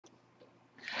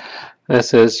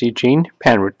This is Eugene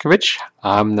Panrutkovich.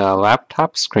 I'm the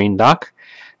laptop screen doc,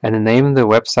 and the name of the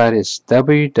website is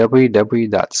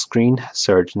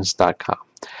www.screensurgeons.com.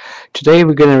 Today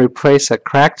we're going to replace a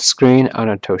cracked screen on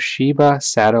a Toshiba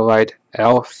Satellite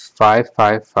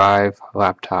L555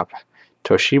 laptop.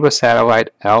 Toshiba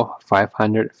Satellite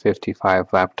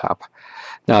L555 laptop.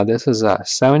 Now this is a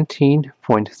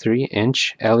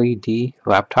 17.3-inch LED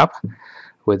laptop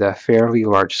with a fairly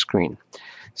large screen.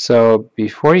 So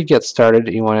before you get started,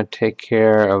 you want to take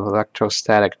care of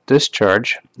electrostatic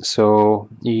discharge. So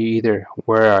you either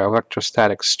wear an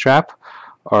electrostatic strap,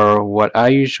 or what I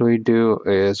usually do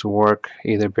is work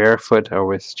either barefoot or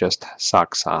with just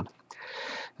socks on.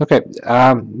 Okay,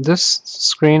 this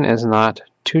screen is not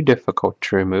too difficult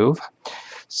to remove.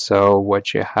 So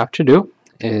what you have to do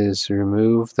is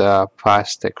remove the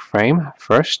plastic frame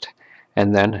first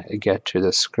and then get to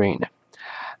the screen.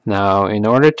 Now, in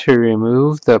order to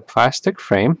remove the plastic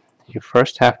frame, you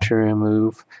first have to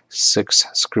remove 6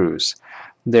 screws.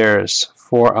 There's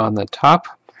 4 on the top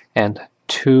and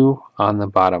 2 on the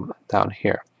bottom down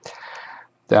here.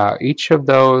 Each of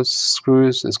those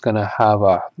screws is going to have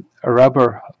a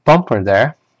rubber bumper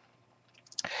there,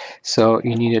 so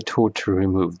you need a tool to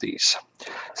remove these.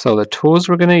 So the tools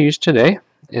we're going to use today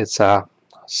is a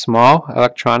small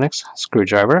electronics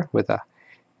screwdriver with a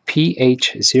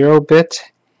PH0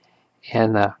 bit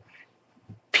and a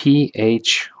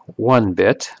PH1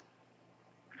 bit,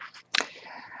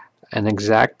 an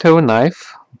X-Acto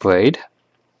knife blade,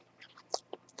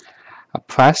 a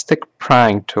plastic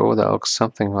prying tool that looks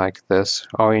something like this.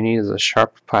 All you need is a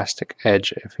sharp plastic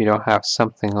edge. If you don't have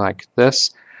something like this,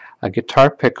 a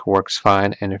guitar pick works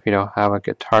fine, and if you don't have a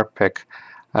guitar pick,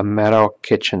 a metal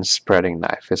kitchen spreading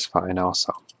knife is fine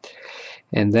also.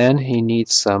 And then you need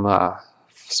some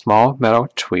small metal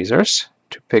tweezers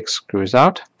to pick screws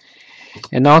out.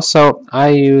 And also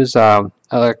I use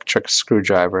electric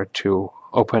screwdriver to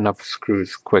open up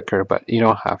screws quicker, but you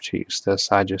don't have to use this.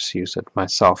 I just use it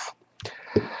myself.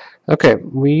 Okay,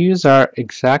 we use our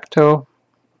X-Acto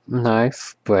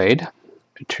knife blade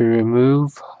to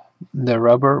remove the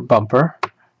rubber bumper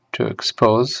to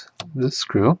expose the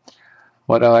screw.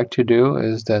 What I like to do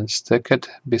is then stick it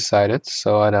beside it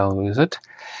so I don't lose it.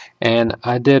 And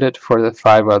I did it for the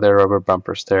 5 other rubber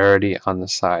bumpers. They're already on the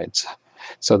sides.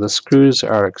 So the screws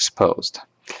are exposed.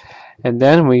 And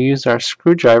then we use our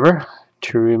screwdriver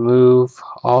to remove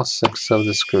all 6 of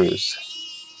the screws.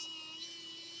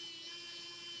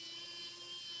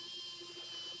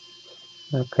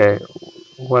 Okay,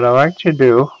 what I like to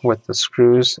do with the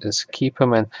screws is keep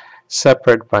them in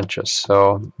separate bunches.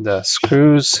 So the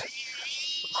screws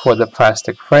for the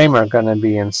plastic frame are going to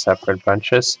be in separate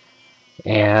bunches,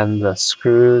 and the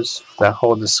screws that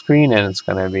hold the screen in is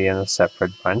going to be in a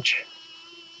separate bunch.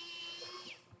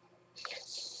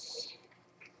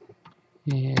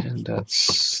 And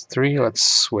that's 3. Let's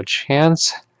switch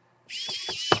hands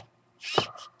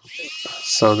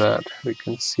so that we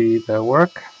can see the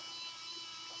work.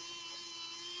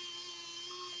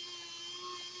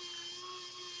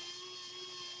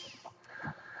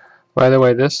 By the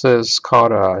way, this is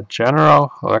called a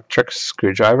General Electric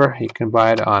screwdriver. You can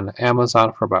buy it on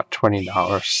Amazon for about $20.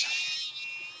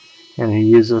 And it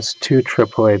uses 2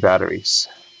 AAA batteries.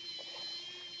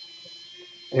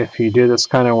 If you do this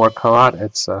kind of work a lot,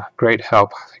 it's a great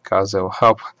help because it will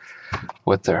help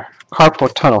with their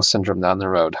carpal tunnel syndrome down the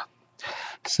road.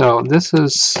 So this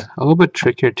is a little bit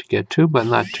trickier to get to, but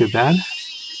not too bad.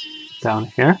 Down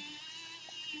here.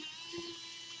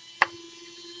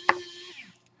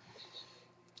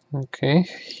 Okay,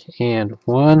 and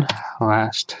one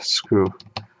last screw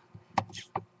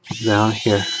down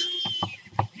here.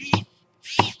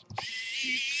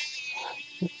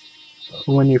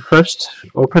 When you first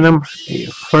open them,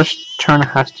 your first turn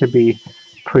has to be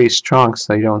pretty strong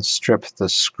so you don't strip the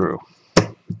screw.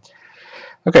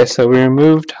 Okay, so we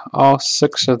removed all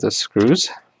 6 of the screws,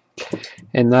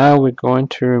 and now we're going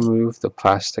to remove the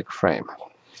plastic frame.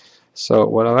 So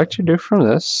what I like to do from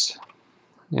this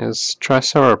is try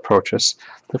several approaches.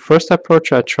 The first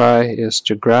approach I try is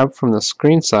to grab from the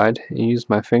screen side and use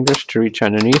my fingers to reach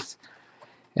underneath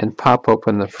and pop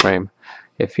open the frame.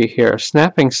 If you hear a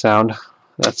snapping sound,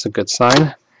 that's a good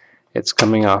sign. It's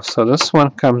coming off. So this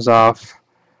one comes off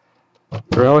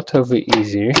relatively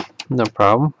easy, no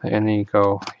problem. And then you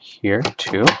go here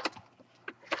too.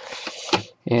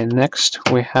 And next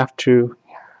we have to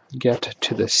get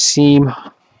to the seam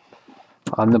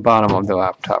on the bottom of the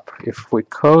laptop. If we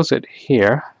close it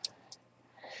here,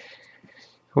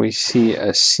 we see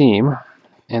a seam,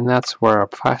 and that's where a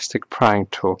plastic prying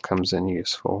tool comes in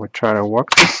useful. We try to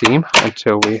work the seam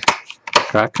until we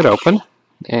crack it open,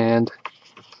 and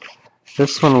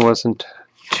This one wasn't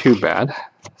too bad,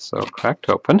 so cracked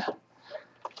open.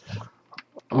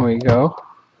 We go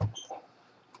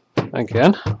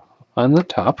again on the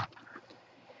top.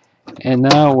 And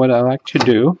now what I like to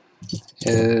do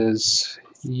is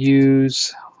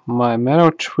use my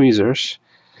metal tweezers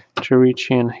to reach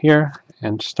in here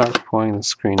and start pulling the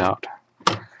screen out.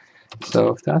 So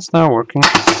if that's not working,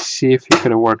 see if you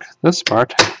could work this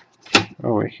part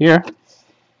over here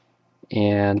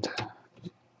and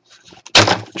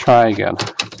try again.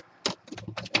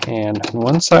 And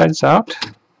one side's out.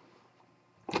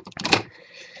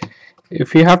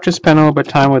 If you have to spend a little bit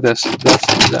of time with this,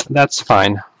 that's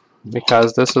fine,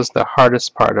 because this is the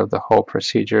hardest part of the whole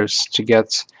procedure, is to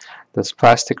get this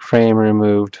plastic frame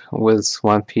removed with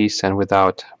one piece and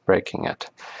without breaking it.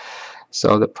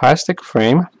 So the plastic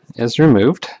frame is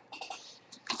removed.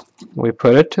 We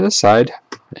put it to the side,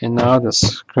 and now the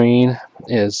screen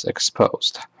is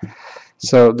exposed.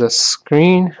 So the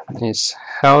screen is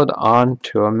held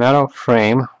onto a metal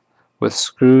frame with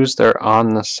screws that are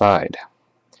on the side.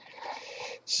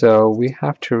 So we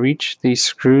have to reach these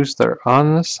screws that are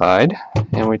on the side,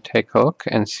 and we take a look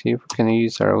and see if we can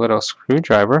use our little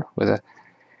screwdriver with a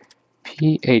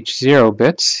PH0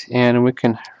 bit, and we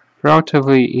can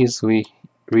relatively easily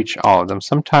reach all of them.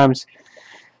 Sometimes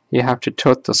you have to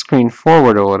tilt the screen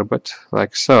forward a little bit,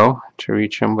 like so, to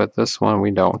reach them, but this one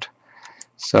we don't.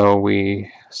 So we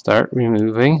start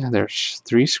removing. There's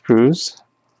 3 screws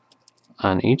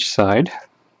on each side.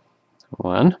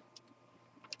 1,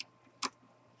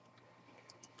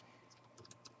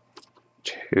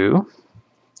 2,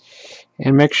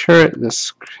 and make sure the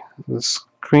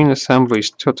screen assembly is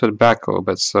tilted back a little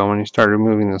bit, so when you start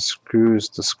removing the screws,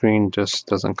 the screen just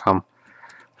doesn't come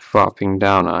flopping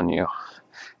down on you,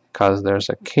 because there's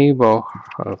a cable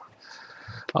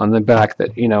on the back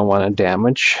that you don't want to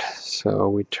damage. So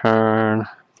we turn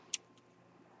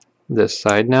this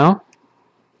side now.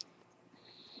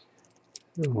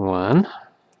 1.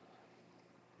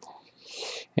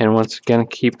 And once again,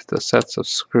 keep the sets of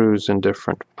screws in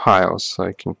different piles so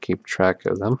I can keep track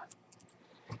of them.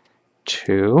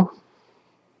 2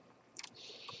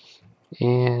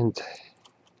 and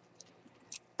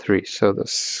 3. So the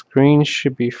screen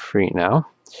should be free now.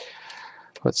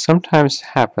 What sometimes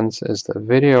happens is the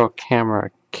video camera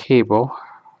cable,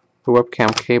 the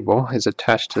webcam cable, is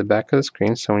attached to the back of the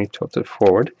screen, so when you tilt it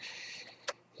forward,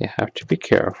 you have to be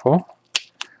careful.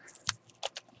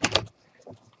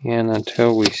 And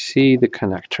until we see the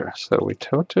connector. So we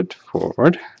tilt it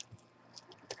forward,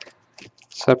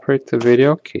 separate the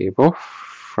video cable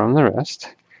from the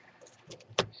rest,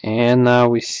 and now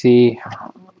we see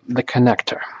the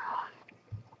connector.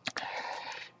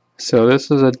 So this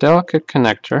is a delicate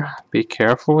connector. Be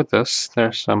careful with this.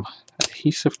 There's some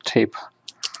adhesive tape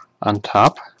on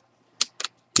top.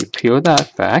 You peel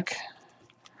that back.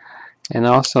 And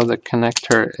also the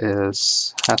connector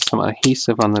has some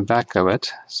adhesive on the back of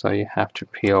it, so you have to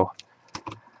peel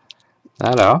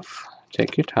that off.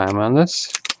 Take your time on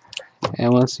this.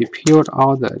 And once you peeled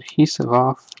all the adhesive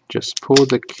off, just pull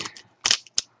the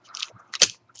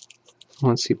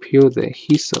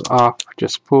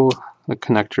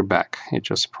connector back. It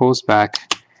just pulls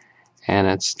back and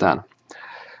it's done.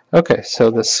 Okay, so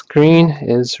the screen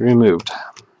is removed.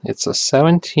 It's a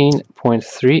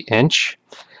 17.3 inch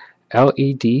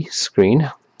LED screen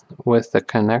with the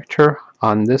connector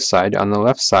on this side, on the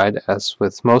left side, as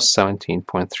with most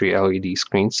 17.3 LED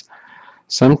screens.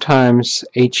 Sometimes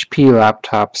HP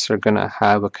laptops are going to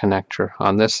have a connector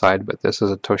on this side, but this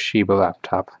is a Toshiba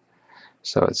laptop,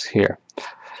 so it's here.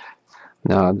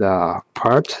 Now the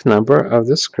part number of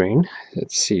the screen,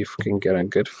 let's see if we can get a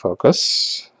good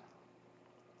focus.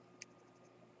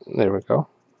 There we go.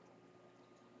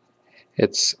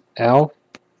 It's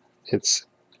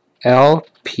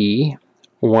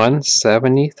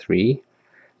LP173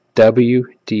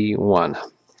 WD1.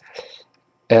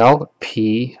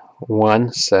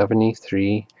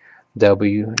 LP173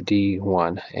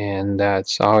 WD1, and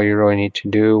that's all you really need to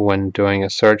do when doing a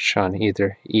search on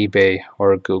either eBay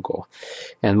or Google.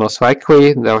 And most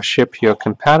likely they'll ship you a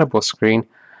compatible screen.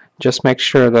 Just make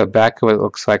sure the back of it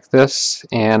looks like this,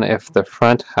 and if the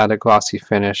front had a glossy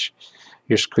finish,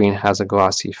 your screen has a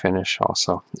glossy finish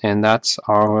also. And that's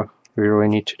all we really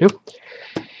need to do.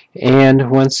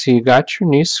 And once you got your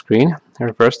new screen,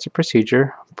 reverse the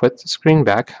procedure, put the screen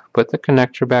back, put the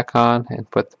connector back on,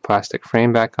 and put the plastic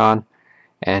frame back on,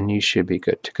 and you should be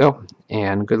good to go.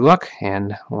 And good luck.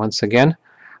 And once again,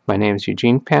 my name is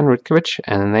Eugene Pan-Rutkiewicz,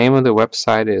 and the name of the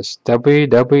website is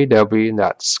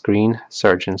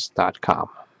www.screensurgeons.com.